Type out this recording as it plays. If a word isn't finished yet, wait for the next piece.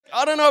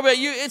I don't know about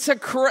you,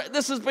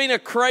 this has been a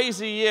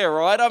crazy year,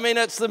 right? I mean,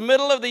 it's the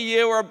middle of the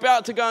year, we're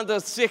about to go into the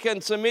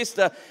second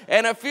semester,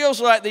 and it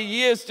feels like the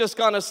year's just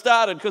kind of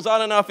started, because I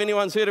don't know if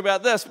anyone's heard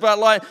about this, but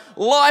like,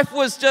 life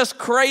was just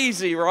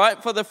crazy,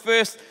 right, for the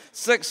first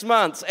 6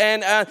 months,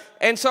 and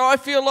so I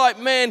feel like,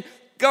 man,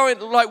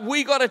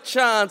 we got a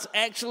chance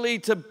actually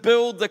to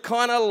build the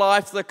kind of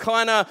life, the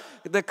kind of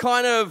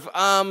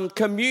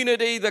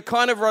community, the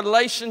kind of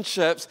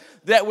relationships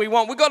that we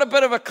want. We got a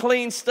bit of a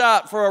clean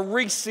start for a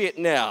reset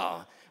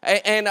now,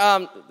 and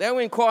that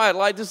went quiet.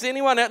 Like, does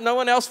no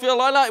one else feel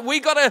like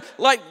we got to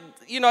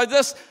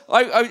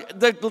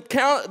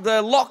the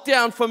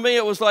lockdown for me?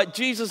 It was like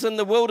Jesus in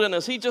the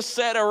wilderness. He just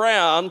sat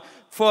around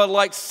for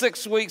like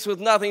 6 weeks with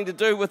nothing to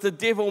do, with the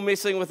devil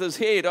messing with his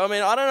head. I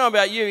mean, I don't know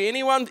about you.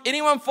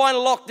 Anyone find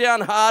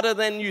lockdown harder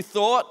than you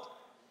thought?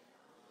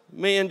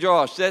 Me and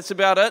Josh, that's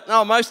about it.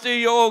 No, most of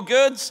you are all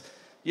goods.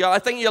 Yeah, I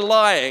think you're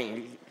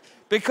lying.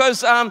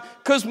 Because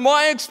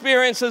my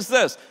experience is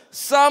this.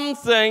 Some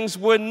things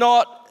were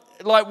not,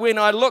 like when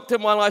I looked at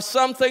my life,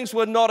 some things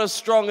were not as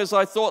strong as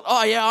I thought.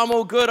 Oh yeah, I'm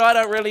all good. I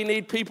don't really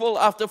need people.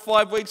 After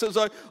 5 weeks, I was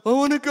like, I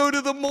want to go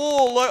to the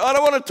mall. Like, I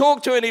don't want to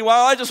talk to anyone.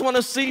 I just want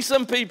to see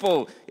some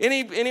people.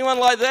 Anyone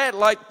like that?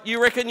 Like, you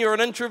reckon you're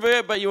an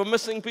introvert, but you were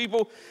missing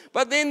people?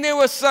 But then there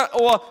was some,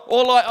 or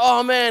like,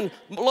 oh man,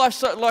 life's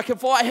so, like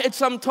if I had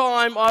some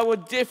time, I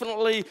would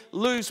definitely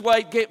lose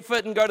weight, get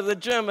fit, and go to the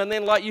gym. And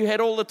then like you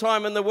had all the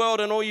time in the world,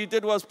 and all you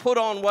did was put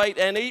on weight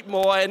and eat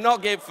more and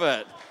not get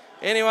fit.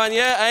 Anyone?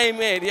 Yeah?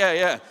 Amen.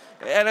 Yeah.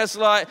 And it's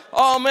like,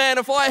 oh man,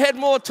 if I had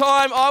more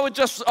time, I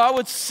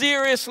would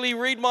seriously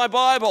read my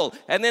Bible.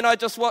 And then I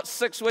just watched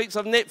 6 weeks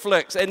of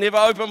Netflix and never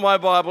opened my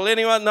Bible.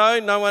 Anyone?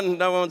 No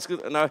one's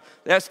good. No,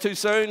 that's too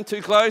soon,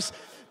 too close.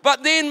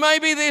 But then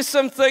maybe there's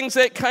some things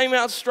that came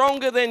out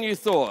stronger than you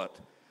thought.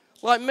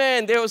 Like,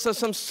 man, there was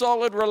some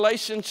solid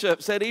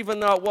relationships that even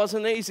though it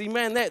wasn't easy,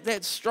 man,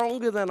 that's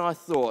stronger than I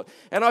thought.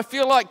 And I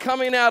feel like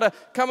coming out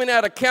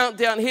of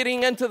Countdown,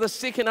 heading into the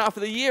second half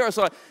of the year, it's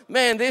like,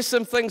 man, there's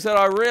some things that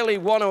I really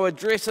want to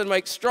address and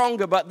make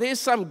stronger, but there's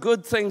some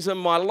good things in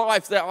my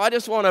life that I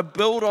just want to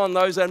build on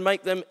those and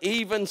make them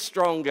even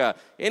stronger.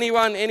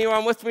 Anyone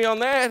with me on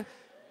that?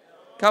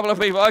 Couple of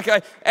people,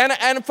 okay.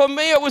 And for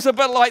me, it was a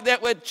bit like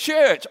that with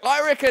church.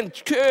 I reckon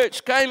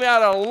church came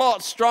out a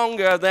lot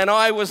stronger than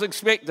I was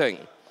expecting.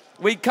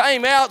 We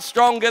came out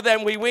stronger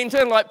than we went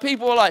in. Like,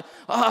 people were like,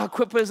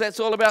 Quippers,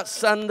 that's all about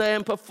Sunday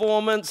and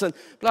performance and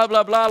blah,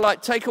 blah, blah.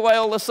 Like, take away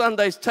all the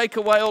Sundays, take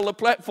away all the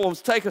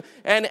platforms,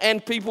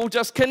 and people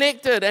just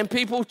connected, and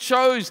people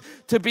chose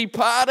to be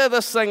part of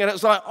this thing. And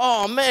it's like,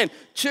 oh man,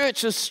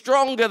 church is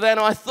stronger than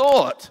I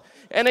thought.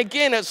 And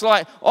again, it's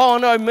like, oh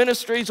no,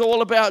 ministry's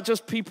all about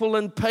just people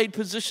in paid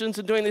positions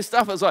and doing this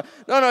stuff. It's like,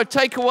 no,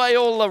 take away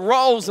all the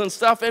roles and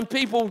stuff, and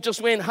people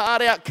just went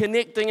hard out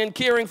connecting and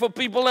caring for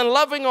people and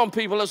loving on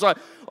people. It's like,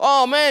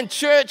 oh man,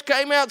 church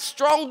came out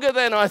stronger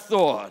than I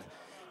thought.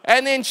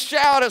 And then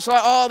shout, it's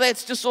like, oh,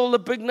 that's just all the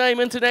big name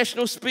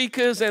international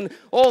speakers and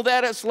all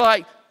that. It's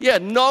like, yeah,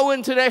 no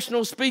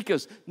international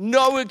speakers,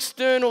 no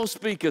external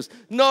speakers,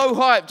 no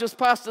hype. Just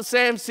Pastor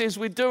Sam says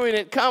we're doing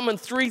it. Come, and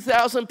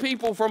 3,000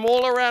 people from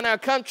all around our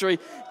country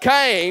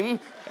came,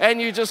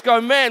 and you just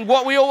go, man,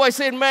 what we always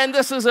said, man,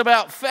 this is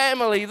about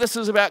family, this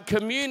is about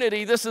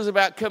community, this is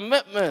about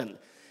commitment.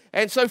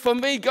 And so for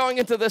me, going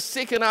into the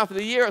second half of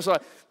the year, it's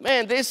like,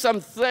 man, there's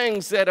some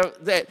things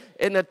that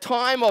in the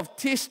time of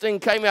testing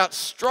came out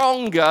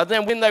stronger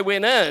than when they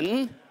went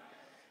in.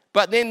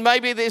 But then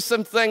maybe there's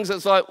some things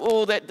that's like,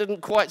 oh, that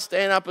didn't quite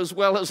stand up as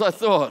well as I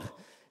thought.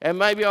 And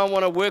maybe I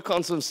want to work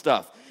on some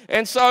stuff.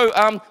 And so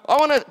I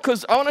want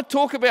to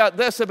talk about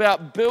this,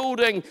 about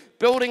building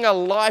a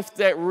life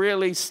that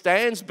really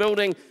stands,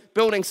 building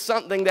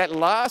something that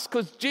lasts,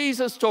 because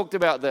Jesus talked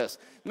about this.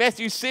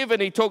 Matthew 7,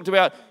 he talked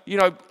about,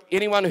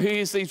 anyone who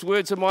hears these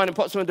words of mine and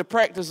puts them into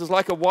practice is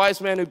like a wise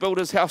man who built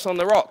his house on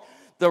the rock.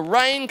 The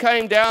rain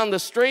came down, the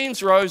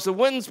streams rose, the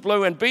winds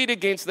blew and beat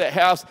against that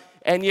house,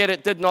 and yet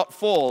it did not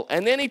fall.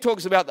 And then he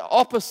talks about the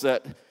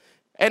opposite.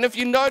 And if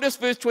you notice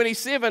verse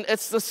 27,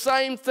 it's the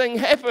same thing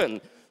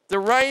happened. The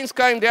rains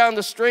came down,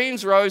 the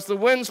streams rose, the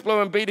winds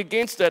blew and beat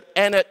against it,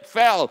 and it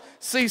fell.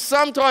 See,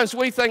 sometimes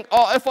we think,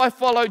 if I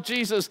follow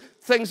Jesus,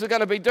 things are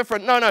going to be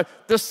different. No,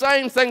 the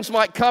same things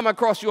might come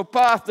across your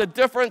path. The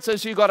difference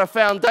is you've got a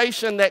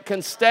foundation that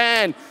can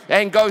stand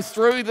and go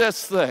through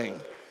this thing.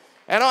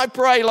 And I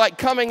pray, like,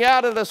 coming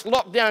out of this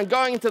lockdown,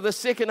 going into the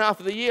second half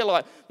of the year,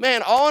 like,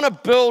 man, I want to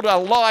build a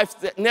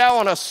life that now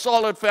on a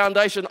solid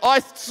foundation.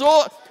 I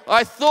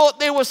thought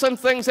there were some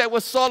things that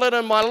were solid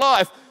in my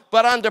life,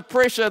 but under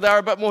pressure, they're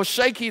a bit more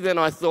shaky than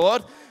I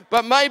thought.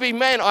 But maybe,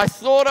 man, I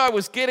thought I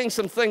was getting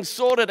some things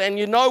sorted, and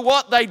you know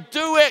what? They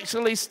do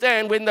actually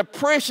stand. When the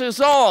pressure's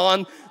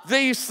on,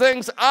 these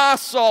things are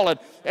solid.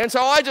 And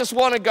so I just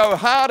want to go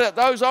hard at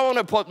those. I want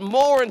to put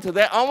more into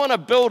that. I want to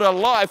build a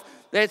life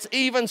that's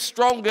even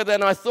stronger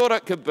than I thought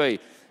it could be.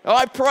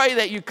 I pray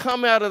that you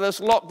come out of this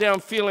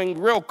lockdown feeling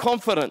real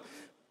confident.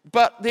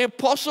 But the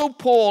Apostle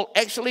Paul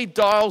actually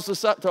dials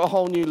this up to a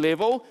whole new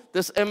level,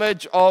 this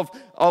image of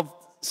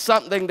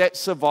something that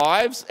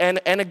survives. And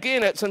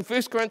again, it's in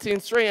 1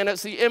 Corinthians 3, and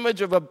it's the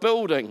image of a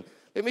building.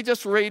 Let me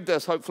just read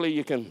this. Hopefully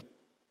you can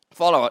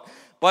follow it.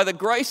 By the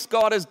grace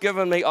God has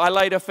given me, I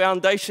laid a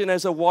foundation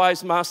as a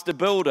wise master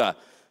builder,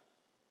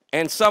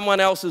 and someone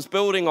else is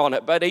building on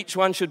it, but each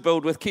one should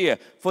build with care.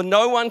 For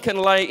no one can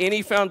lay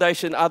any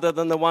foundation other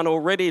than the one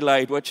already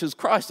laid, which is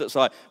Christ. It's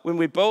like when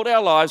we build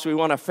our lives, we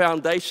want a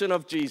foundation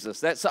of Jesus.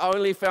 That's the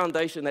only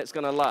foundation that's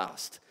going to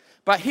last.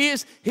 But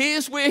here's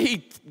where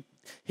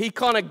he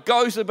kind of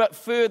goes a bit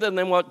further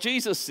than what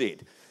Jesus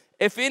said.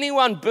 If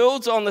anyone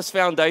builds on this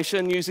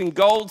foundation using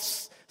gold,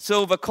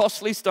 silver,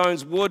 costly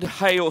stones, wood,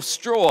 hay, or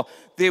straw,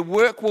 their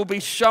work will be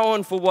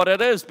shown for what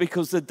it is,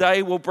 because the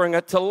day will bring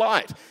it to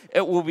light.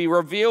 It will be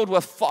revealed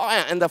with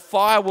fire, and the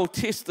fire will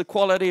test the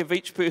quality of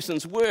each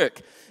person's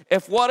work.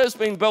 If what has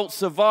been built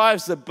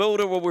survives, the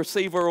builder will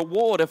receive a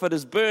reward. If it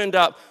is burned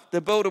up,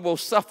 the builder will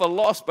suffer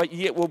loss, but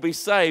yet will be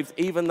saved,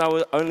 even though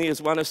it only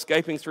is one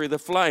escaping through the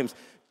flames.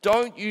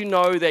 Don't you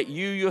know that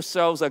you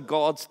yourselves are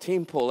God's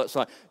temple? It's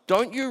like,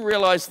 don't you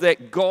realize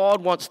that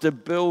God wants to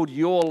build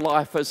your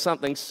life as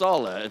something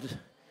solid?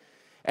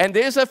 And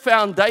there's a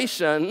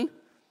foundation,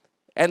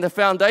 and the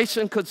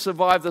foundation could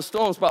survive the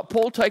storms. But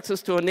Paul takes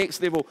us to a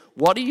next level.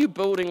 What are you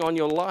building on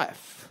your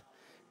life?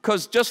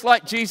 Because just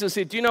like Jesus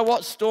said, do you know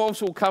what?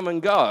 Storms will come and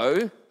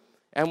go,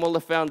 and will the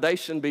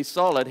foundation be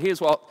solid?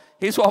 Here's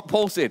what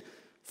Paul said.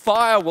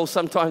 Fire will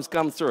sometimes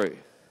come through.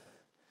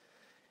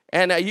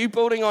 And are you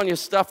building on your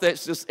stuff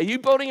are you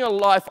building your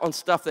life on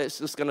stuff that's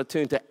just going to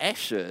turn to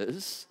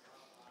ashes?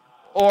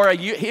 Or are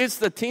you, here's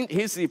the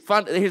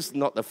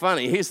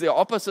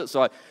opposite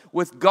side.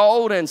 With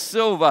gold and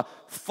silver,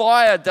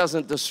 fire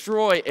doesn't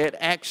destroy, it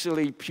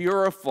actually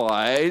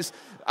purifies.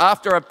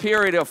 After a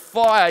period of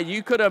fire,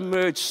 you could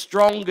emerge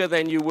stronger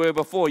than you were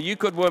before. You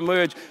could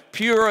emerge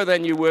purer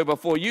than you were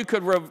before. You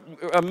could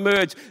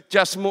emerge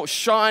just more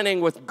shining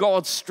with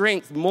God's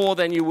strength more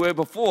than you were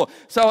before.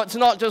 So it's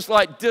not just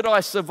like, did I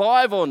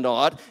survive or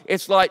not?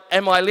 It's like,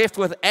 am I left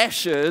with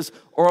ashes,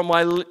 or am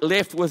I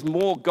left with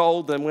more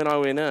gold than when I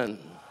went in?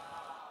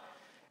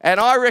 And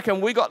I reckon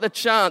we got the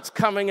chance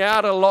coming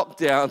out of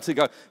lockdown to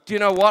go, do you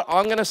know what?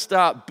 I'm going to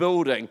start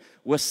building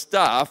with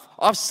stuff.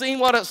 I've seen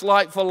what it's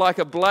like for like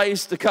a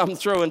blaze to come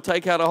through and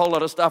take out a whole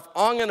lot of stuff.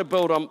 I'm going to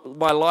build on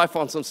my life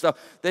on some stuff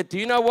that, do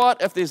you know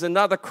what? If there's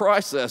another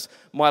crisis,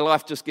 my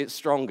life just gets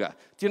stronger.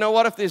 Do you know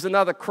what? If there's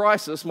another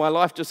crisis, my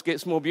life just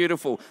gets more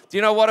beautiful. Do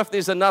you know what? If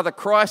there's another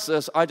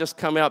crisis, I just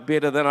come out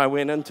better than I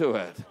went into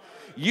it.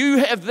 You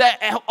have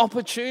that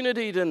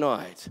opportunity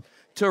tonight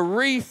to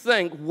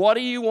rethink, what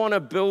do you want to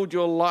build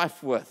your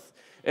life with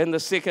in the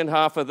second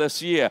half of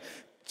this year?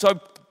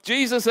 So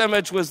Jesus'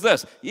 image was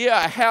this.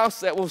 Yeah, a house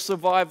that will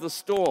survive the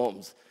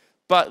storms.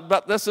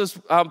 But this is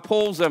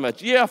Paul's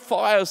image. Yeah,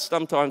 fires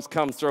sometimes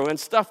come through and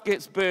stuff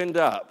gets burned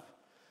up.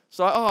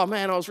 So, oh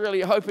man, I was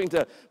really hoping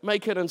to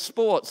make it in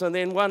sports, and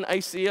then one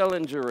ACL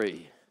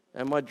injury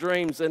and my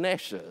dreams in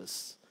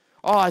ashes.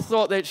 Oh, I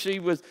thought that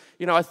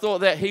I thought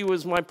that he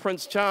was my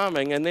Prince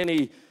Charming, and then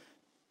he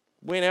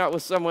went out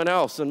with someone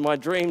else, and my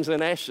dreams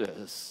in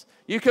ashes.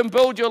 You can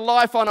build your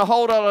life on a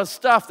whole lot of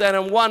stuff that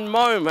in one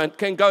moment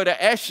can go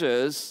to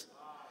ashes,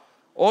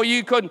 or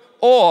you can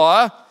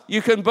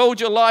build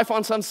your life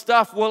on some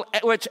stuff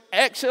which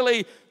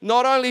actually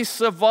not only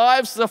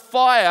survives the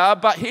fire,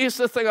 but here's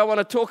the thing I want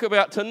to talk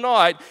about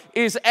tonight,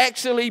 is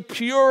actually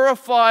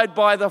purified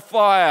by the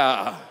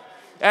fire.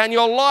 And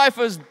your life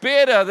is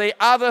better the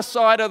other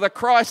side of the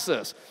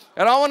crisis.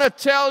 And I want to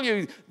tell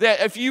you that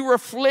if you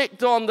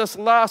reflect on this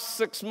last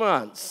 6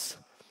 months,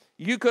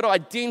 you could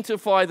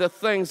identify the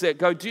things that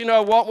go, do you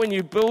know what? When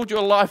you build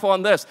your life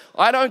on this,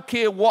 I don't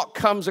care what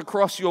comes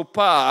across your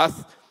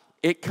path,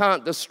 it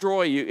can't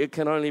destroy you, it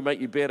can only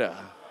make you better.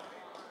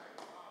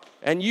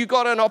 And you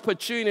got an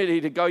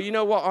opportunity to go, you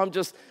know what,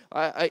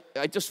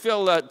 I just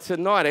feel that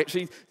tonight,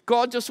 actually,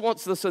 God just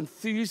wants this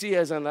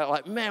enthusiasm that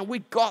like, man, we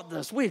got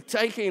this, we're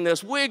taking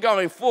this, we're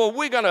going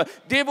forward,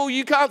 devil,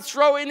 you can't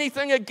throw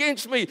anything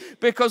against me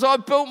because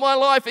I've built my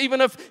life.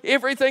 Even if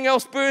everything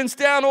else burns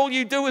down, all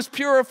you do is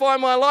purify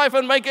my life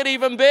and make it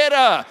even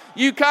better.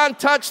 You can't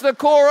touch the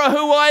core of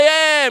who I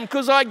am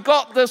because I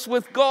got this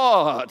with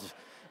God.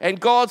 And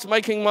God's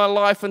making my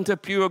life into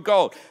pure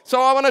gold.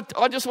 So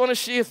I just want to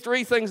share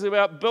 3 things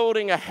about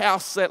building a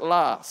house that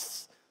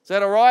lasts. Is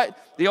that all right?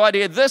 The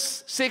idea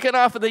this second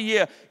half of the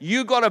year,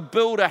 you got to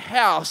build a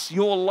house,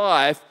 your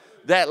life,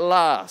 that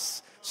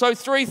lasts. So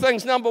 3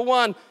 things. Number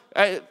 1,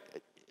 it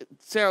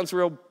sounds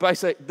real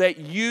basic, that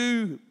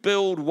you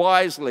build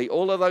wisely.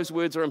 All of those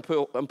words are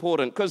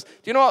important. Because do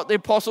you know what the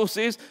apostle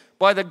says?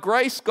 By the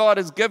grace God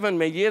has given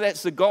me, yeah,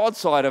 that's the God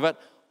side of it,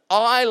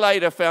 I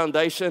laid a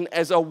foundation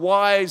as a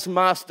wise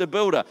master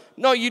builder.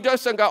 No, you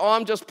just don't go, oh,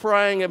 I'm just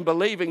praying and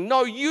believing.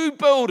 No, you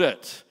build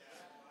it.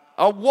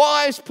 A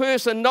wise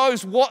person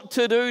knows what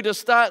to do to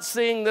start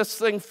seeing this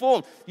thing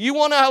form. You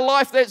want a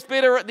life that's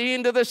better at the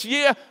end of this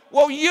year?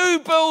 Well,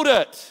 you build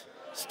it.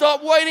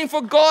 Stop waiting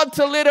for God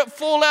to let it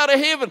fall out of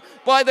heaven.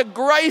 By the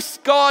grace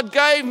God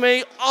gave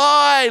me,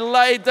 I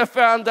laid the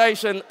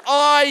foundation.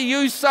 I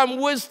used some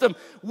wisdom.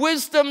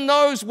 Wisdom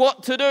knows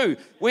what to do.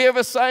 We have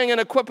a saying in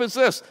Equippers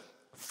this: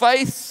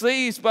 faith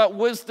sees, but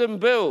wisdom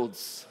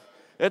builds.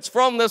 It's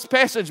from this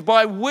passage.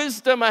 By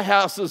wisdom a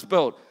house is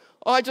built.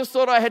 I just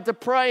thought I had to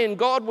pray and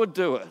God would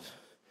do it.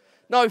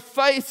 No,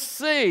 faith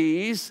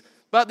sees,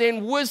 but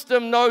then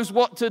wisdom knows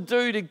what to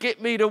do to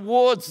get me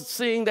towards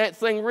seeing that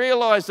thing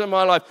realized in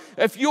my life.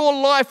 If your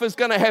life is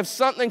going to have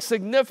something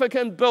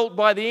significant built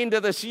by the end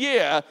of this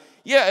year,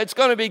 yeah, it's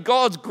going to be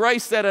God's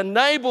grace that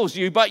enables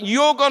you, but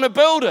you're going to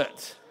build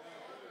it.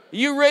 Are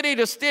you ready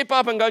to step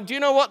up and go, do you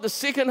know what? The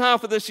second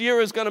half of this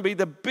year is going to be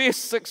the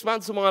best 6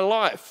 months of my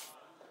life.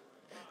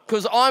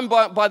 Because I'm,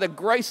 by the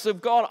grace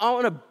of God, I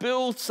want to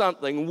build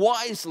something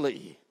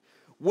wisely,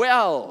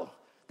 well,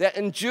 that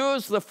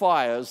endures the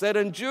fires, that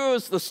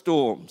endures the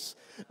storms.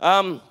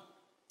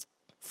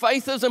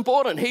 Faith is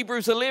important.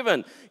 Hebrews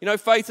 11,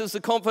 faith is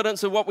the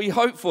confidence of what we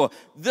hope for.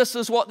 This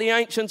is what the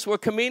ancients were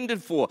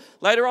commended for.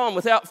 Later on,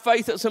 without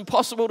faith, it's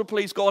impossible to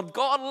please God.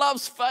 God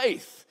loves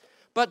faith.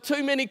 But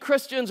too many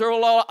Christians are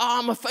all like,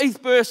 I'm a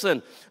faith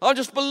person. I'm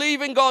just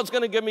believing God's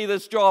going to give me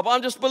this job.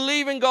 I'm just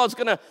believing God's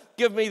going to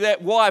give me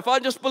that wife.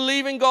 I'm just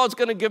believing God's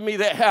going to give me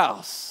that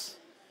house.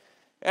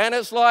 And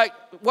it's like,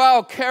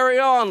 well, carry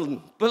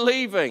on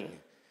believing,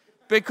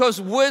 because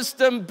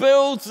wisdom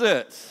builds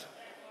it.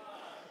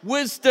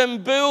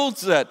 Wisdom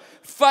builds it.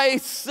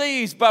 Faith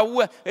sees,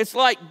 but it's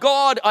like,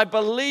 God, I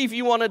believe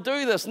you want to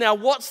do this. Now,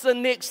 what's the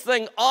next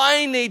thing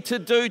I need to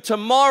do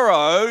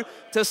tomorrow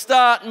to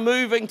start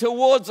moving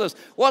towards this?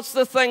 What's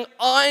the thing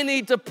I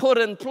need to put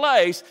in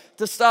place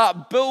to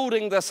start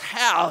building this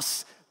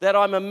house that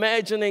I'm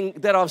imagining,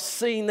 that I've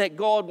seen that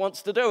God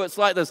wants to do? It's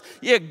like this.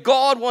 Yeah,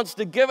 God wants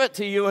to give it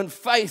to you and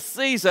faith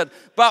sees it,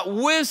 but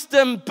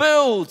wisdom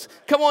builds.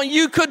 Come on,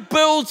 you could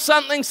build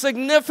something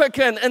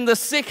significant in the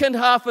second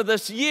half of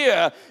this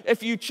year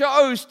if you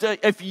chose to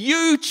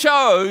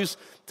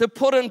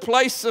put in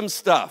place some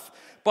stuff.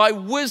 By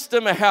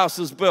wisdom, a house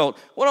is built.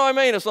 What do I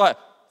mean? It's like,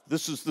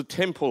 this is the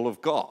temple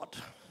of God.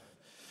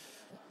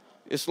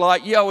 It's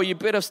like, yeah, well, you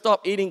better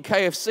stop eating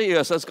KFC or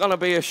it's going to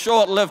be a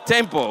short-lived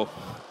temple.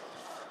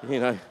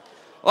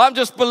 I'm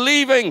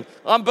believing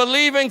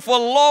for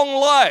long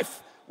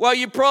life. Well,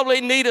 you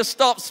probably need to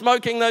stop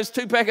smoking those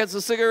 2 packets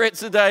of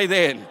cigarettes a day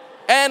then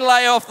and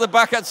lay off the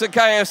buckets of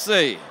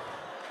KFC.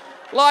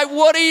 Like,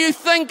 what are you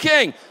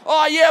thinking?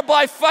 Oh, yeah,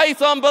 by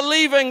faith I'm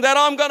believing that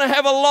I'm going to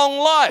have a long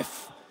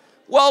life.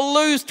 Well,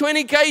 lose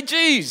 20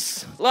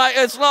 kgs.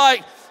 It's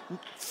like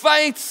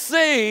faith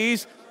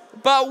sees,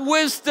 but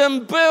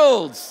wisdom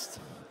builds.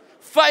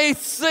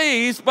 Faith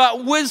sees,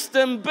 but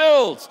wisdom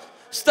builds.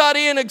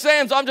 Studying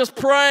exams, I'm just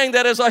praying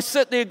that as I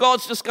sit there,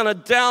 God's just going to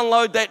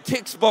download that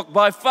textbook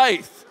by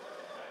faith.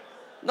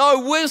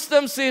 No,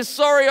 wisdom says,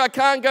 sorry, I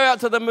can't go out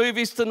to the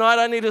movies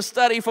tonight. I need to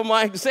study for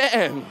my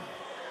exam.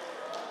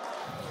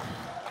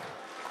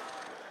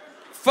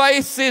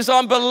 Faith says,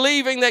 I'm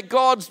believing that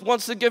God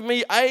wants to give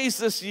me A's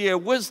this year.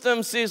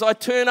 Wisdom says, I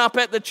turn up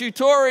at the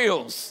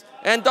tutorials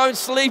and don't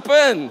sleep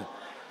in.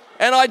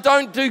 And I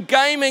don't do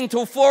gaming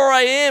till 4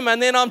 a.m.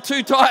 and then I'm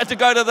too tired to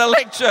go to the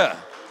lecture.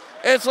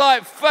 It's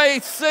like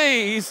faith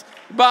sees,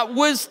 but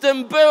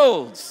wisdom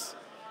builds.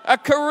 A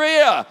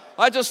career.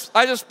 I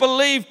just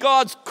believe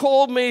God's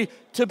called me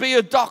to be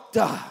a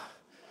doctor.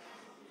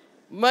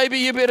 Maybe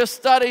you better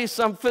study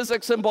some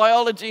physics and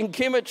biology and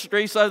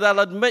chemistry so they'll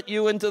admit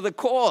you into the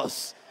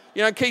course.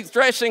 Keep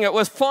thrashing it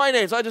with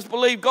finance. I just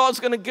believe God's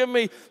going to give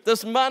me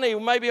this money.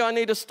 Maybe I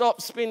need to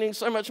stop spending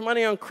so much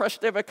money on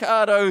crushed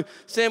avocado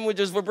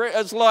sandwiches for bread.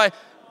 It's like,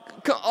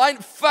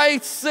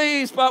 faith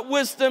sees, but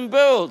wisdom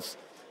builds.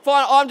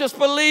 Fine, I'm just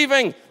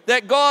believing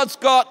that God's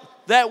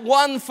got that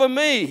one for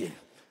me.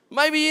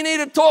 Maybe you need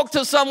to talk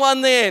to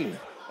someone then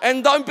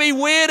and don't be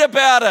weird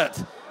about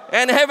it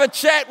and have a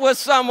chat with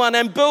someone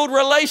and build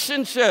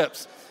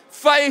relationships.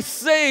 Faith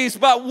sees,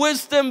 but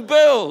wisdom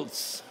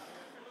builds.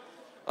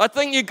 I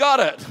think you got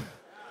it.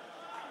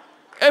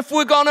 If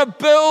we're going to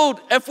build,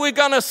 if we're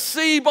going to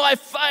see by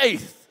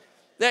faith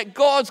that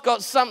God's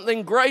got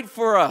something great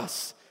for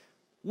us,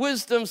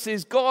 wisdom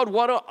says, God,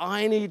 what do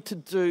I need to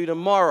do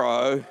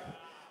tomorrow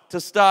to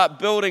start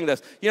building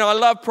this? I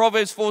love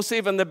Proverbs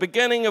 4:7. The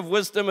beginning of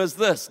wisdom is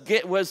this: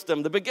 get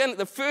wisdom.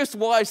 The first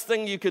wise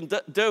thing you can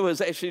do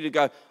is actually to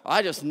go,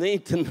 I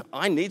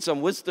need some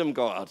wisdom,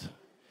 God.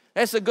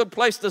 That's a good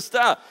place to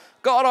start.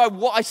 God,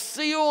 I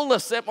see all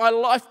this that my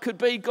life could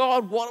be.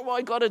 God, what do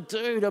I got to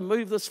do to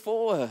move this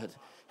forward?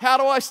 How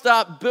do I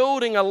start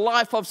building a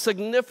life of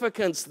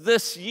significance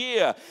this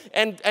year?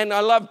 And I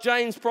love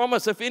James'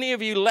 promise. If any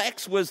of you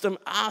lacks wisdom,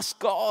 ask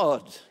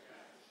God.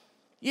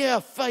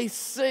 Yeah, faith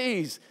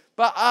sees.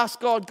 But ask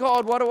God,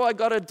 what do I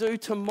got to do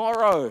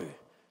tomorrow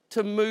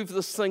to move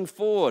this thing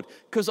forward?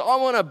 Because I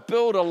want to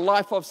build a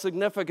life of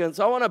significance.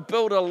 I want to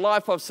build a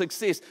life of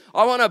success.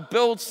 I want to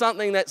build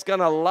something that's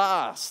going to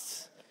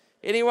last.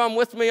 Anyone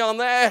with me on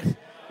that?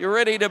 You're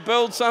ready to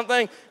build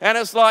something? And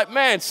it's like,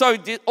 man, so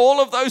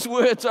all of those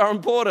words are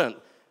important.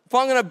 if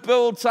I'm going to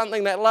build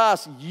something that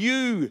lasts,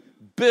 you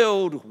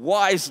build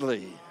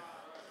wisely.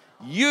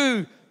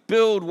 You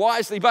build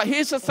wisely. But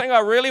here's the thing I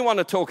really want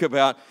to talk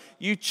about.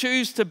 You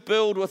choose to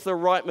build with the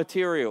right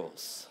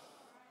materials.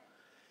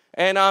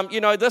 And,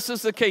 this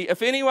is the key.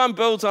 If anyone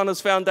builds on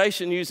his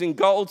foundation using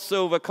gold,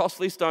 silver,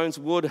 costly stones,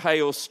 wood, hay,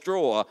 or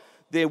straw,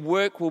 their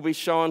work will be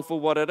shown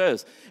for what it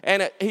is.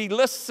 And he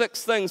lists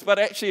 6 things, but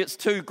actually it's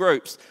 2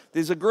 groups.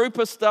 There's a group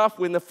of stuff,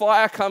 when the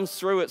fire comes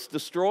through, it's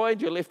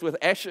destroyed. You're left with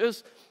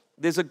ashes.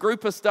 There's a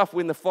group of stuff,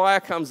 when the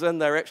fire comes in,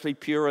 they're actually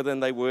purer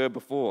than they were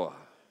before.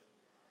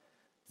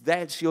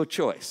 That's your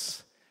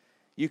choice.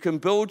 You can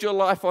build your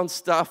life on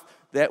stuff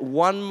that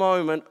one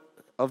moment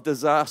of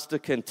disaster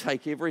can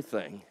take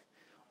everything.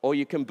 Or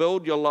you can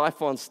build your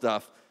life on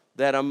stuff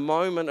that a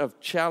moment of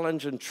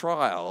challenge and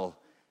trial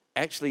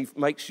actually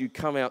makes you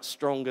come out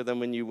stronger than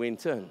when you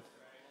went in.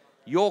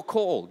 Your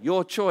call,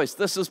 your choice.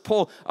 This is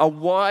Paul, a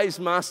wise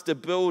master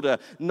builder,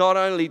 not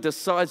only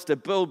decides to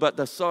build, but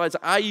decides,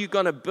 are you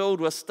going to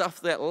build with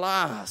stuff that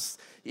lasts?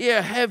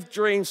 Yeah, have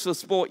dreams for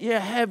sport. Yeah,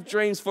 have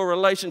dreams for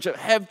relationship.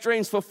 Have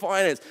dreams for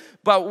finance.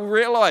 But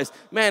realize,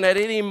 man, at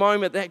any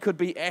moment that could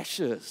be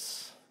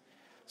ashes.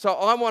 So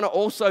I want to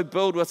also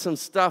build with some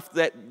stuff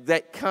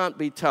that can't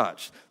be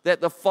touched, that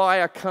the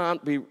fire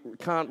can't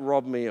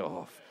rob me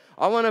of.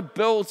 I want to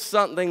build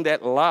something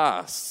that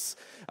lasts.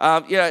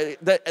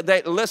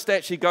 That list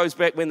actually goes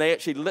back when they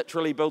actually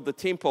literally built the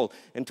temple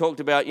and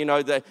talked about,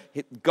 the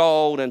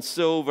gold and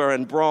silver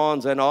and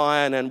bronze and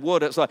iron and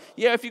wood. It's like,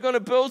 yeah, if you're going to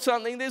build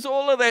something, there's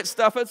all of that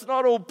stuff. It's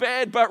not all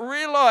bad, but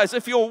realize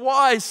if you're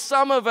wise,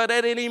 some of it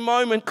at any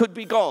moment could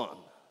be gone.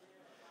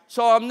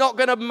 So I'm not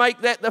going to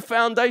make that the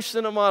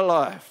foundation of my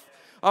life.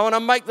 I want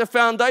to make the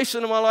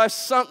foundation of my life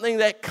something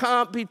that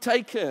can't be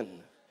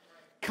taken,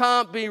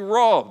 can't be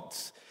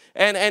robbed.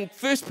 And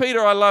 1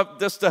 Peter, I love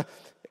this.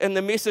 In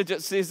the message,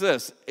 it says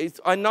this.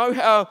 I know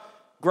how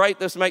great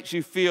this makes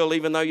you feel,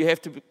 even though you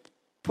have to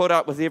put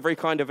up with every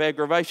kind of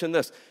aggravation.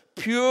 This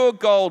pure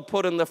gold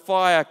put in the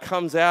fire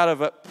comes out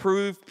of it,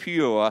 proved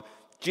pure.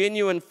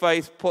 Genuine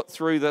faith put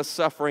through this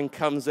suffering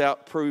comes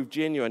out proved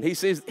genuine. He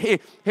says, he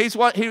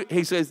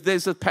says,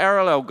 there's a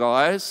parallel,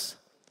 guys.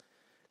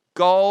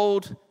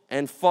 Gold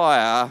and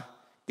fire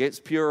gets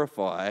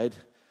purified.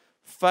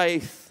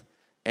 Faith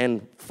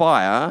and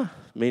fire,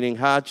 meaning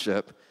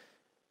hardship,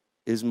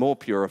 is more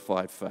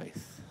purified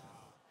faith.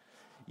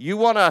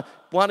 One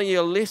of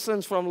your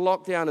lessons from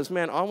lockdown is,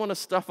 man, I want to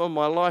stuff in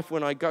my life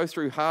when I go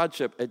through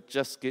hardship, it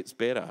just gets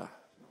better.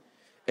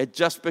 It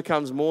just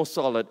becomes more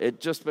solid. It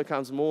just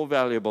becomes more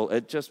valuable.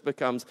 It just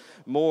becomes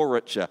more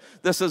richer.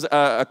 This is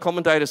a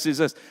commentator says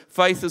this: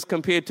 faith is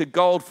compared to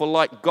gold, for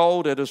like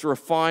gold, it is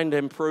refined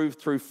and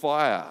proved through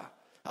fire.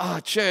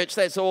 Church,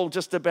 that's all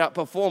just about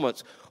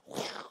performance.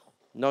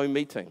 No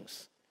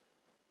meetings.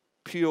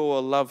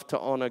 Pure love to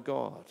honor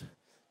God.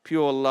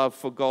 Pure love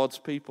for God's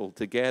people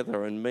to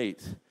gather and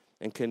meet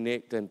and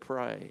connect and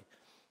pray.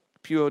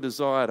 Pure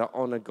desire to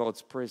honor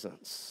God's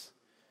presence.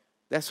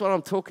 That's what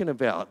I'm talking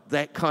about,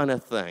 that kind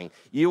of thing.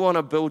 You want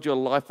to build your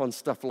life on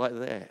stuff like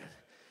that.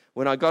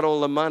 When I got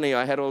all the money,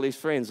 I had all these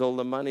friends. All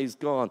the money's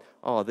gone.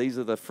 These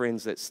are the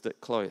friends that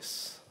stick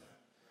close.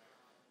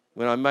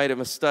 When I made a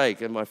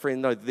mistake, and my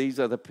friend, no,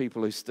 these are the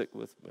people who stick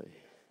with me.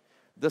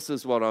 This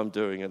is what I'm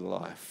doing in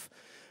life.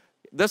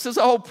 This is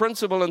a whole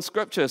principle in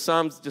Scripture.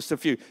 Psalms, just a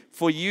few.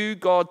 For you,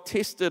 God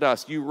tested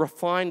us. You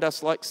refined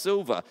us like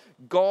silver.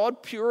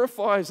 God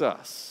purifies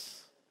us.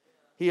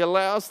 He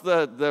allows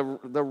the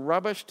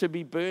rubbish to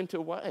be burnt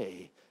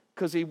away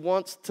because he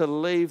wants to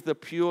leave the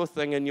pure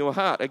thing in your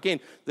heart.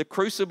 Again, the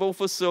crucible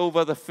for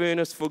silver, the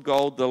furnace for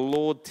gold, the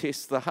Lord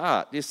tests the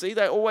heart. You see,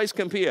 they always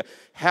compare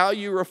how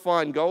you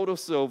refine gold or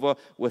silver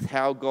with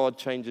how God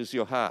changes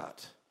your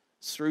heart.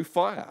 It's through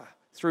fire,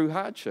 through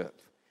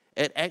hardship.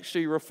 It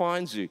actually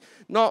refines you.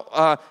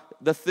 Not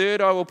the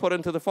third I will put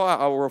into the fire.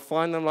 I will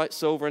refine them like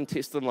silver and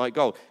test them like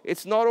gold.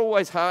 It's not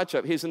always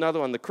hardship. Here's another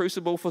one. The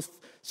crucible for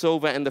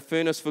silver and the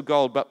furnace for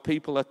gold, but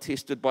people are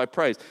tested by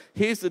praise.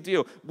 Here's the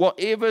deal.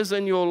 Whatever's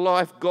in your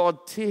life,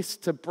 God tests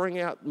to bring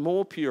out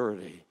more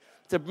purity,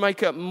 to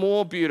make it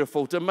more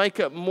beautiful, to make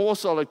it more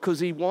solid, because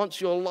he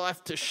wants your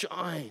life to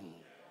shine.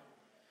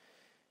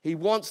 He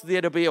wants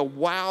there to be a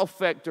wow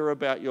factor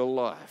about your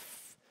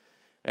life.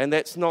 And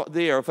that's not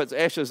there if it's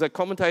ashes. A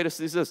commentator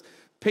says this: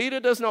 Peter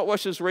does not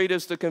wish his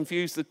readers to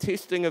confuse the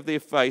testing of their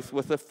faith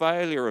with the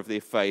failure of their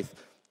faith,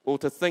 or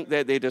to think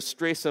that their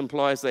distress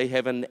implies they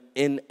have an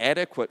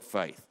inadequate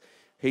faith.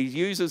 He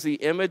uses the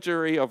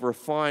imagery of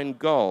refined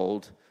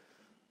gold,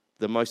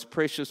 the most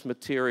precious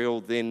material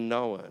then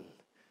known.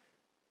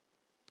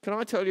 Can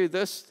I tell you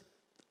this?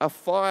 A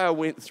fire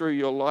went through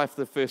your life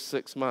the first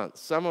 6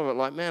 months. Some of it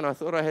like, man, I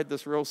thought I had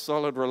this real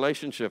solid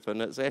relationship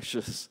and it's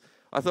ashes.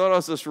 I thought I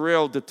was this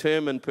real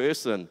determined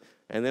person.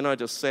 And then I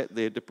just sat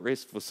there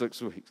depressed for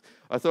 6 weeks.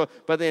 I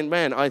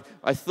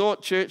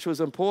thought church was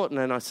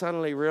important, and I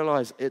suddenly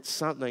realized it's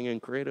something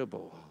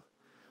incredible.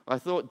 I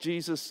thought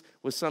Jesus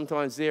was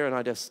sometimes there, and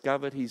I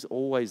discovered he's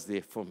always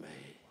there for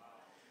me.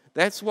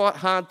 That's what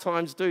hard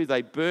times do.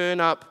 They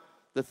burn up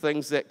the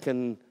things that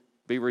can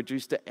be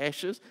reduced to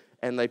ashes,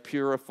 and they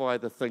purify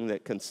the thing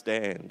that can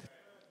stand.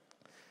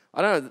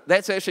 I don't know,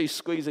 that's actually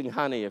squeezing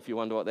honey, if you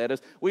wonder what that is.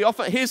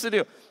 Here's the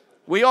deal.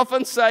 We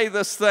often say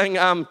this thing,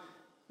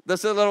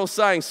 this little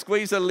saying,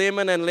 squeeze a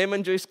lemon and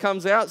lemon juice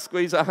comes out,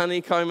 squeeze a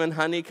honeycomb and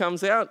honey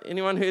comes out.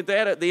 Anyone heard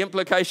that? The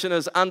implication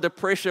is under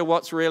pressure,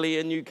 what's really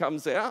in you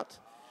comes out.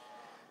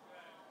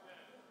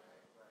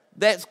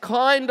 That's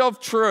kind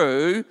of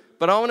true,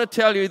 but I want to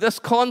tell you this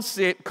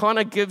concept kind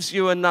of gives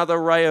you another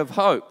ray of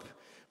hope,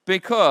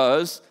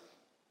 because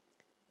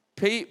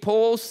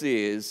Paul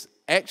says,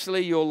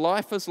 actually, your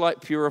life is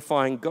like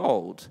purifying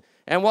gold.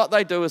 And what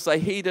they do is they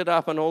heat it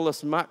up and all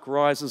this muck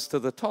rises to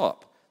the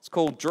top. It's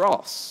called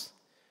dross.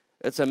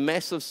 It's a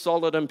massive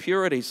solid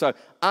impurity. So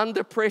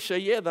under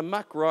pressure, the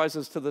muck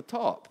rises to the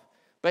top.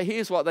 But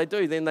here's what they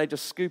do. Then they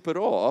just scoop it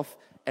off,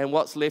 and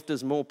what's left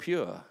is more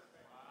pure.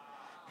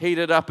 Heat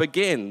it up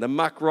again. The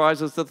muck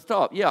rises to the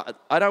top.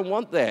 I don't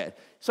want that.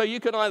 So you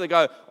can either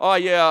go,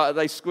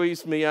 they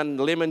squeezed me and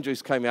lemon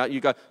juice came out. You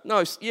go,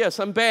 no,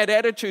 some bad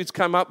attitudes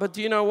come up, but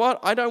do you know what?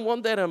 I don't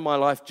want that in my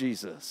life,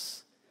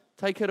 Jesus.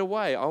 Take it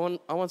away. I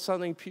want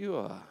something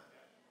pure.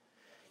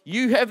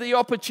 You have the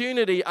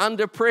opportunity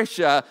under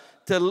pressure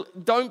to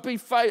don't be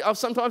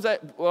sometimes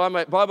I'm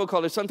at Bible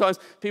college, sometimes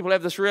people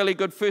have this really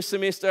good first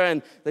semester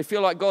and they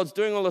feel like God's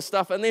doing all this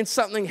stuff, and then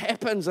something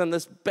happens and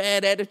this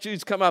bad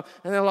attitudes come up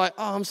and they're like,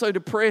 I'm so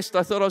depressed,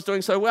 I thought I was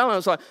doing so well. And I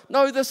was like,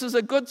 no, this is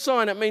a good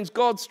sign. It means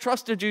God's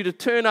trusted you to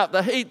turn up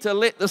the heat, to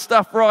let the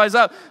stuff rise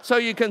up so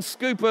you can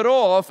scoop it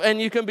off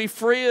and you can be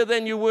freer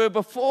than you were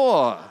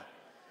before.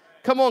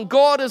 Come on,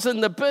 God is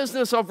in the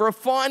business of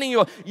refining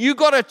you. You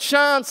got a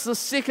chance the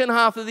second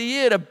half of the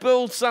year to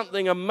build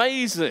something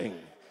amazing.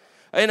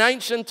 In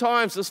ancient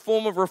times, this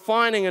form of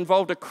refining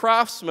involved a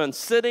craftsman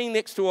sitting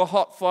next to a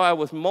hot fire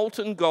with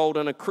molten gold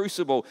in a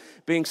crucible,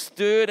 being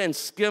stirred and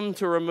skimmed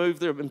to remove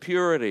the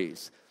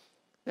impurities.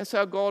 That's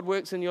how God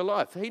works in your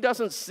life. He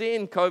doesn't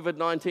send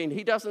COVID-19.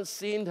 He doesn't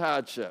send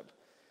hardship.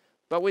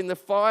 But when the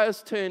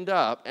fire's turned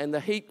up and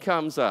the heat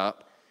comes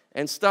up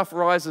and stuff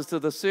rises to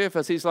the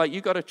surface, he's like,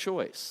 you got a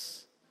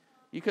choice.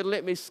 You could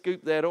let me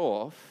scoop that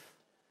off,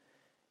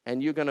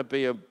 and you're going to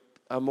be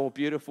a more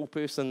beautiful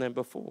person than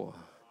before.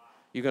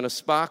 You're going to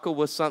sparkle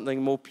with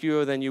something more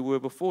pure than you were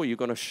before. You're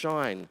going to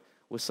shine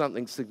with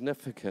something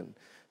significant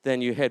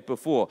than you had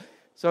before.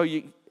 So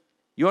you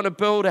want to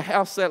build a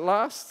house that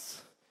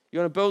lasts? You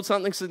want to build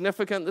something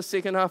significant the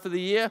second half of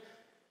the year?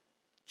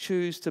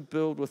 Choose to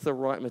build with the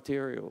right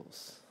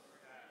materials.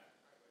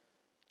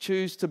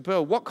 Choose to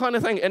build. What kind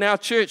of thing? In our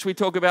church, we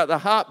talk about the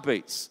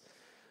heartbeats.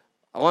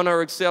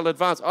 Honor, excel,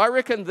 advance. I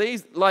reckon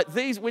these, I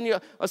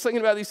was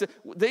thinking about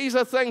these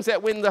are things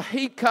that when the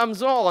heat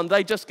comes on,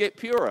 they just get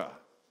purer.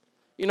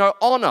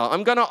 Honor.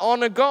 I'm going to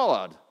honor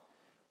God.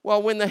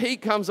 Well, when the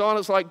heat comes on,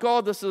 it's like,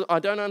 God, I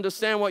don't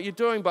understand what you're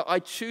doing, but I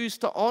choose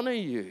to honor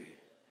you.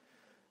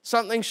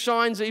 Something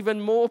shines even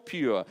more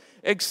pure.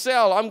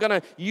 Excel. I'm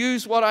going to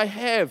use what I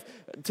have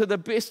to the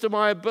best of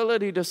my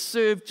ability to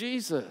serve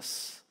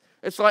Jesus.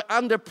 It's like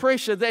under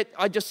pressure that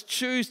I just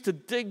choose to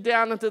dig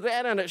down into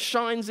that, and it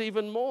shines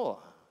even more.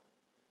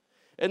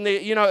 And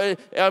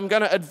I'm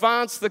going to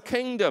advance the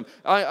kingdom.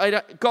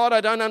 God,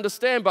 I don't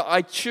understand, but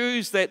I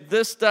choose that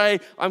this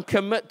day I'm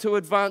commit to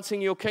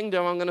advancing your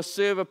kingdom. I'm going to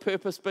serve a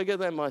purpose bigger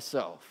than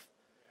myself.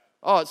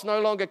 It's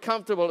no longer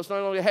comfortable. It's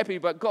no longer happy.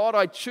 But God,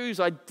 I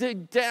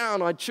dig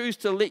down. I choose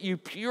to let you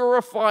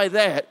purify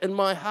that in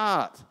my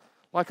heart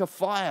like a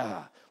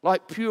fire,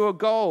 like pure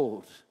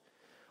gold.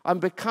 I'm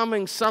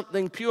becoming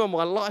something pure.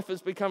 My life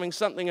is becoming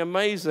something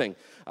amazing.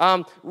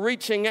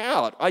 Reaching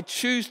out. I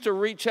choose to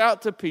reach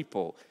out to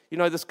people.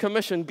 This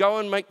commission, go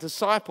and make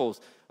disciples.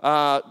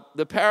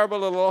 The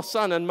parable of the lost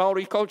son in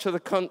Māori culture,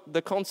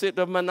 the concept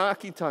of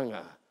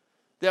manaakitanga.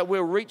 That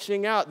we're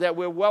reaching out, that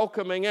we're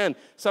welcoming in.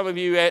 Some of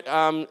you at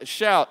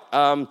Shout,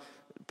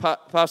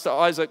 Pastor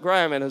Isaac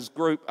Graham and his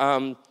group,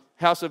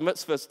 House of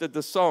Mitzvahs, did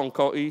the song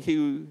called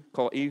Ihu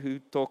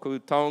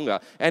Toku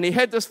Tonga. And he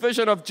had this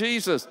vision of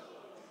Jesus.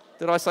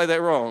 Did I say that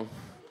wrong?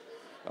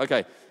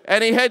 Okay.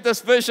 And he had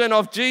this vision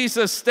of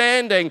Jesus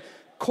standing,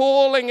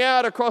 calling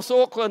out across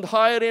Auckland,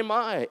 haere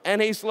mai.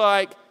 And he's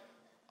like,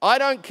 I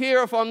don't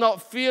care if I'm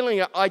not feeling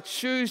it. I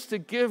choose to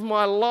give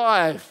my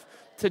life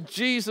to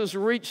Jesus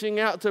reaching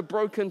out to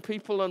broken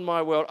people in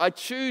my world. I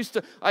choose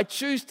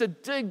to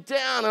dig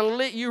down and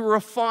let you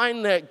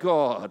refine that,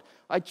 God.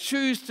 I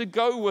choose to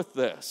go with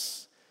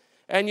this.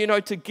 And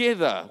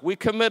together we're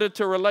committed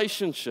to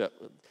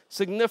relationship.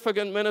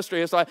 Significant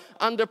ministry. It's like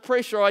under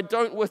pressure, I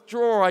don't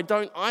withdraw, I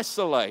don't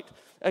isolate.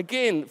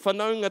 Again,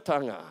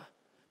 whanaungatanga.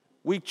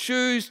 We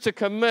choose to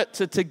commit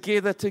to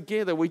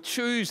together. We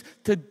choose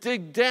to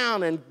dig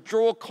down and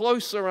draw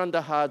closer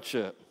under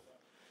hardship.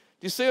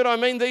 Do you see what I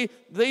mean?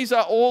 These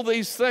are all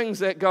these things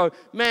that go,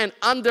 man,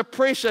 under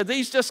pressure,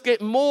 these just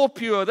get more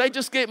pure. They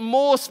just get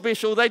more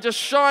special. They just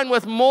shine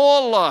with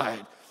more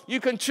light. You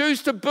can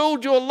choose to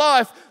build your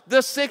life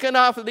this second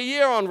half of the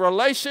year on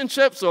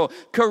relationships or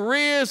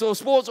careers or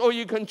sports, or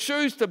you can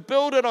choose to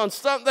build it on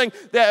something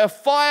that if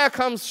fire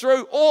comes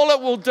through, all it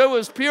will do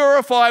is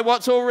purify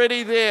what's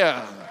already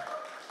there.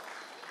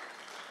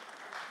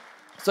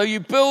 So you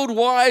build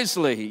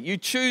wisely. You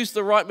choose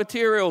the right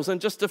materials. And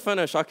just to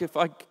finish, if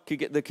I could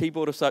get the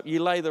keyboardist up,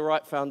 you lay the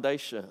right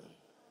foundation.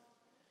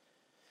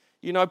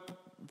 You know,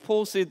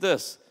 Paul said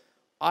this,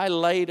 I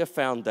laid a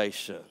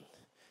foundation.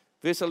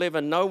 Verse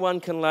 11, no one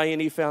can lay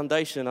any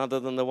foundation other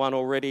than the one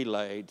already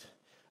laid.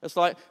 It's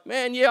like,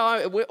 man,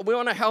 yeah, we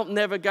want to help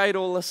navigate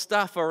all the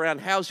stuff around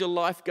how's your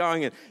life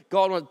going, and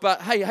God wants.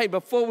 But hey,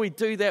 before we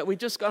do that, we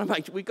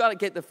got to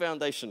get the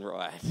foundation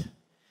right.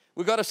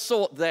 We got to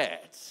sort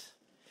that,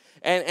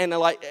 and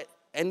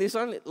there's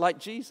only like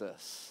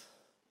Jesus.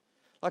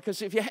 Like,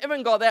 because if you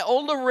haven't got that,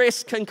 all the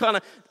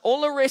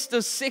rest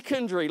is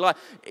secondary. Like,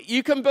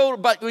 you can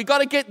build, but we got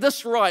to get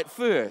this right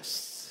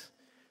first.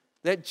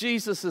 That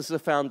Jesus is the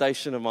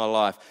foundation of my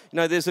life. You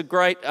know, there's a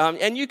great,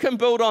 and you can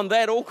build on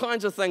that, all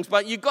kinds of things,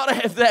 but you've got to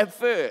have that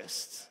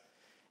first.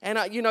 And,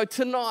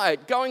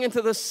 tonight, going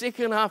into the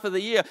second half of the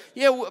year,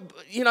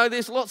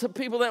 there's lots of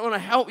people that want to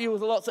help you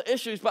with lots of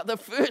issues, but the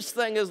first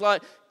thing is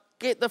like,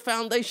 get the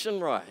foundation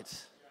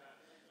right.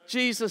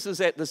 Jesus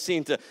is at the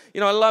center.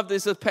 I love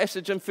there's a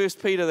passage in 1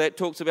 Peter that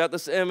talks about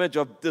this image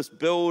of this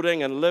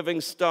building and living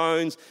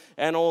stones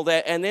and all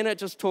that, and then it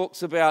just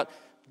talks about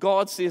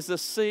God says,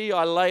 see,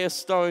 I lay a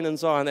stone in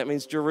Zion. That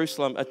means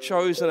Jerusalem, a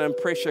chosen and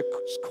precious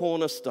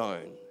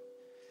cornerstone.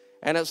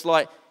 And it's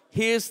like,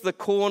 here's the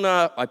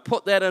corner. I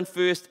put that in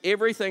first.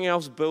 Everything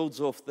else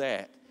builds off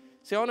that.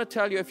 See, I want to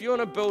tell you, if you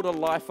want to build a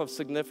life of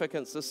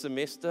significance this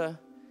semester,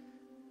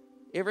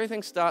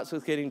 everything starts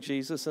with getting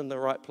Jesus in the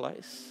right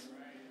place.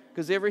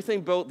 Because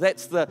everything built,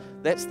 that's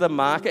the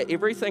marker.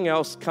 Everything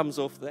else comes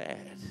off that.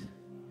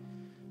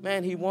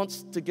 Man, he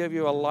wants to give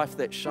you a life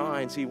that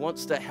shines. He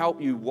wants to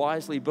help you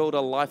wisely build a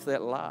life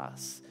that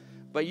lasts.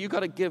 But you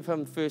got to give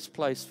him first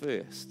place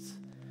first.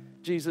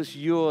 Jesus,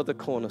 you're the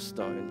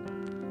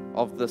cornerstone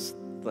of this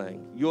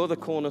thing. You're the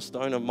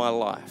cornerstone of my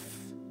life.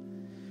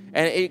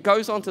 And it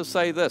goes on to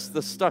say this,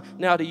 the stone.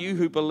 Now to you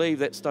who believe,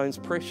 that stone's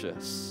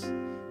precious.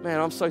 Man,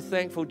 I'm so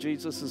thankful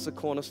Jesus is the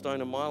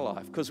cornerstone of my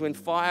life. Because when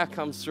fire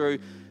comes through,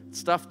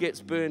 stuff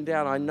gets burned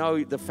down, I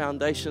know the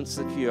foundation's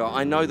secure.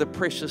 I know the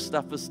precious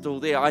stuff is still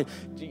there.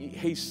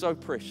 He's so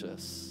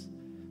precious.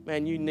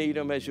 Man, you need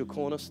him as your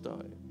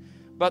cornerstone.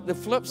 But the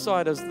flip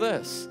side is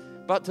this.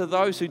 But to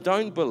those who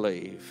don't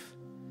believe,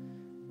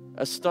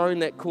 a stone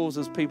that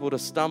causes people to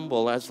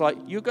stumble, it's like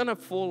you're going to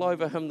fall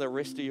over him the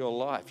rest of your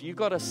life. You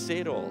got to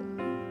settle.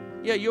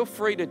 Yeah, you're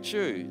free to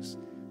choose.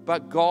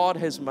 But God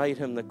has made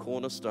him the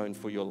cornerstone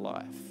for your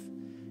life.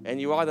 And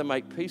you either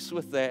make peace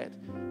with that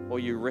or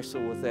you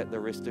wrestle with that the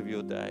rest of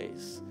your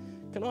days.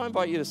 Can I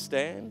invite you to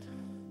stand?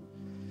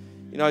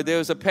 There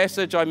was a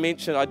passage I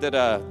mentioned. I did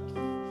a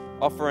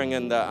offering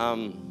in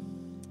the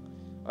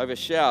over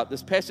Shout.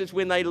 This passage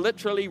when they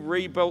literally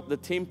rebuilt the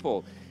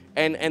temple.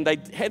 And they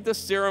had this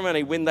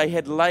ceremony when they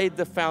had laid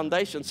the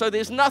foundation. So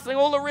there's nothing,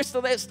 all the rest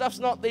of that stuff's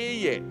not there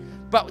yet.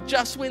 But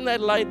just when they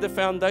laid the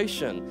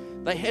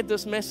foundation, they had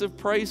this massive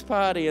praise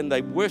party and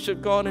they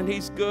worshiped God and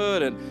he's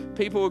good. And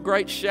people were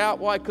great. Shout,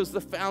 why? Because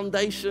the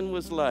foundation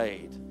was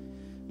laid.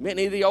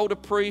 Many of the older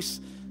priests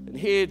and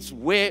heads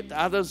wept,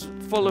 others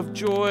full of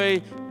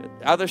joy,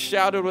 others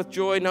shouted with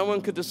joy. No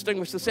one could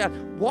distinguish the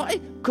sound. Why?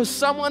 Because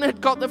someone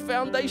had got the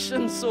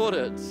foundation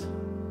sorted.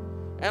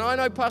 And I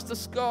know Pastor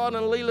Scott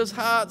and Leela's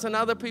hearts and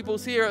other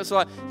people's here, it's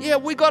like, yeah,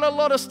 we got a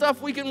lot of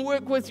stuff we can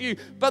work with you.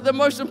 But the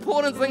most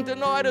important thing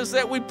tonight is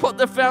that we put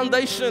the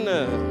foundation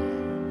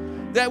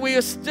in. That we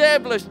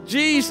establish,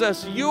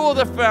 Jesus, you're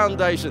the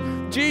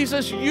foundation.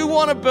 Jesus, you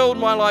want to build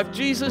my life.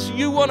 Jesus,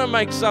 you want to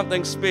make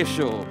something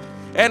special.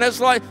 And it's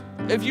like,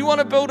 if you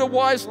want to build a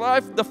wise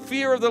life, the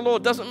fear of the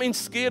Lord doesn't mean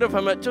scared of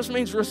him. It just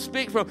means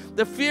respect for him.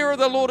 The fear of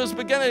the Lord is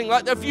beginning.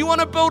 Like, if you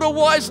want to build a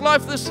wise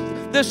life this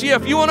year,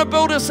 if you want to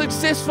build a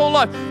successful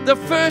life, the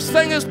first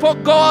thing is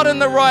put God in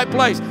the right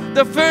place.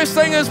 The first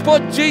thing is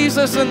put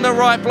Jesus in the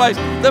right place.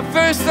 The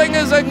first thing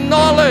is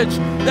acknowledge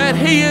that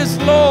he is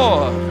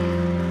Lord.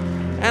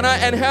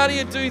 And how do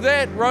you do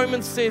that?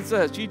 Romans says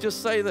this. You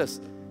just say this.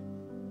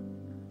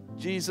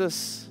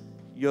 Jesus,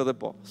 you're the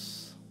boss.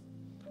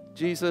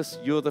 Jesus,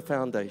 you're the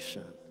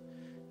foundation.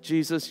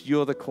 Jesus,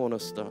 you're the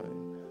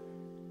cornerstone.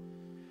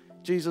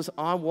 Jesus,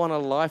 I want a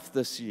life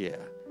this year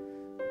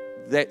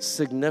that's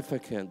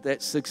significant,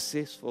 that's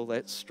successful,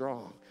 that's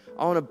strong.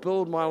 I want to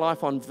build my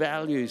life on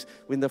values.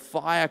 When the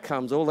fire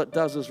comes, all it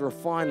does is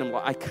refine them.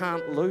 I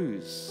can't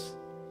lose.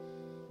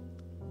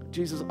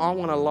 Jesus, I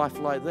want a life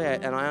like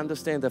that. And I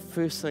understand the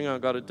first thing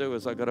I've got to do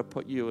is I've got to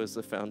put you as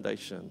the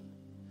foundation.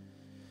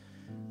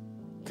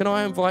 Can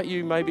I invite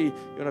you, maybe you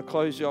want to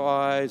close your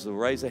eyes or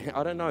raise a hand?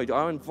 I don't know.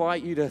 I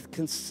invite you to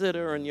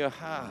consider in your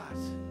heart,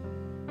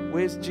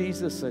 where's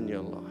Jesus in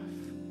your life?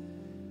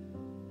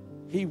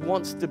 He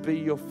wants to be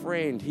your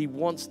friend. He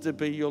wants to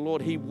be your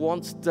Lord. He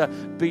wants to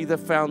be the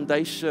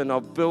foundation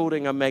of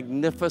building a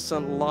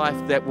magnificent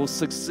life that will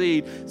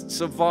succeed,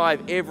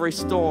 survive every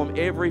storm,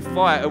 every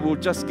fire. It will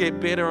just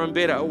get better and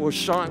better. It will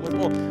shine with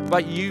more.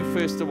 But you,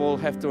 first of all,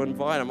 have to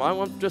invite him. I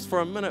want just for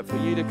a minute for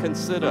you to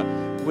consider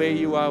where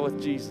you are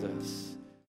with Jesus.